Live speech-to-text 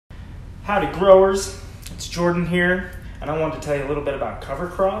Howdy growers, it's Jordan here, and I wanted to tell you a little bit about cover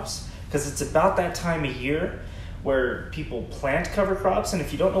crops because it's about that time of year where people plant cover crops, and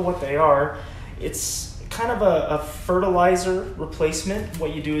if you don't know what they are, it's kind of a fertilizer replacement.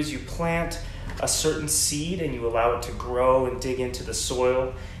 What you do is you plant a certain seed and you allow it to grow and dig into the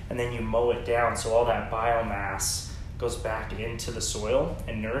soil, and then you mow it down so all that biomass goes back into the soil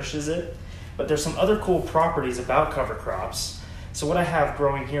and nourishes it. But there's some other cool properties about cover crops. So what I have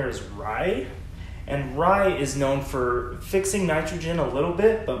growing here is rye, and rye is known for fixing nitrogen a little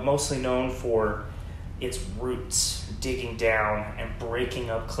bit, but mostly known for its roots digging down and breaking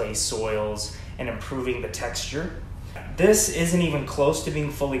up clay soils and improving the texture. This isn't even close to being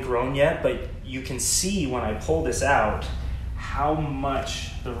fully grown yet, but you can see when I pull this out how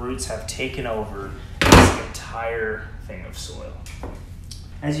much the roots have taken over this entire thing of soil.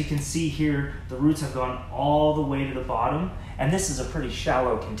 As you can see here, the roots have gone all the way to the bottom, and this is a pretty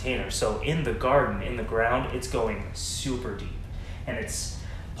shallow container. So in the garden, in the ground, it's going super deep, and it's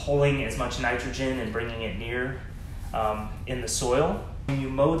pulling as much nitrogen and bringing it near in the soil. When you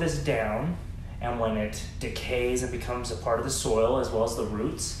mow this down, and when it decays and becomes a part of the soil as well as the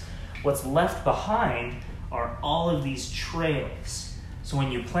roots, what's left behind are all of these trails. So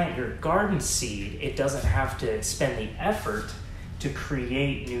when you plant your garden seed, it doesn't have to spend the effort to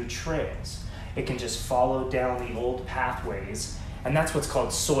create new trails. It can just follow down the old pathways, and that's what's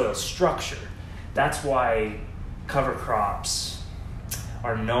called soil structure. That's why cover crops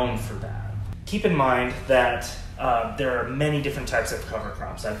are known for that. Keep in mind that there are many different types of cover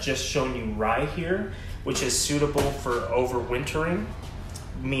crops. I've just shown you rye here, which is suitable for overwintering,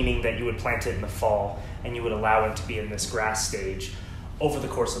 meaning that you would plant it in the fall and you would allow it to be in this grass stage over the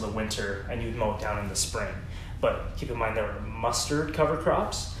course of the winter, and you'd mow it down in the spring. But keep in mind there are mustard cover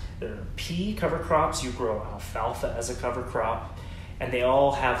crops, there are pea cover crops, you grow alfalfa as a cover crop, and they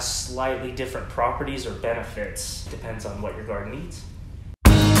all have slightly different properties or benefits, depends on what your garden needs.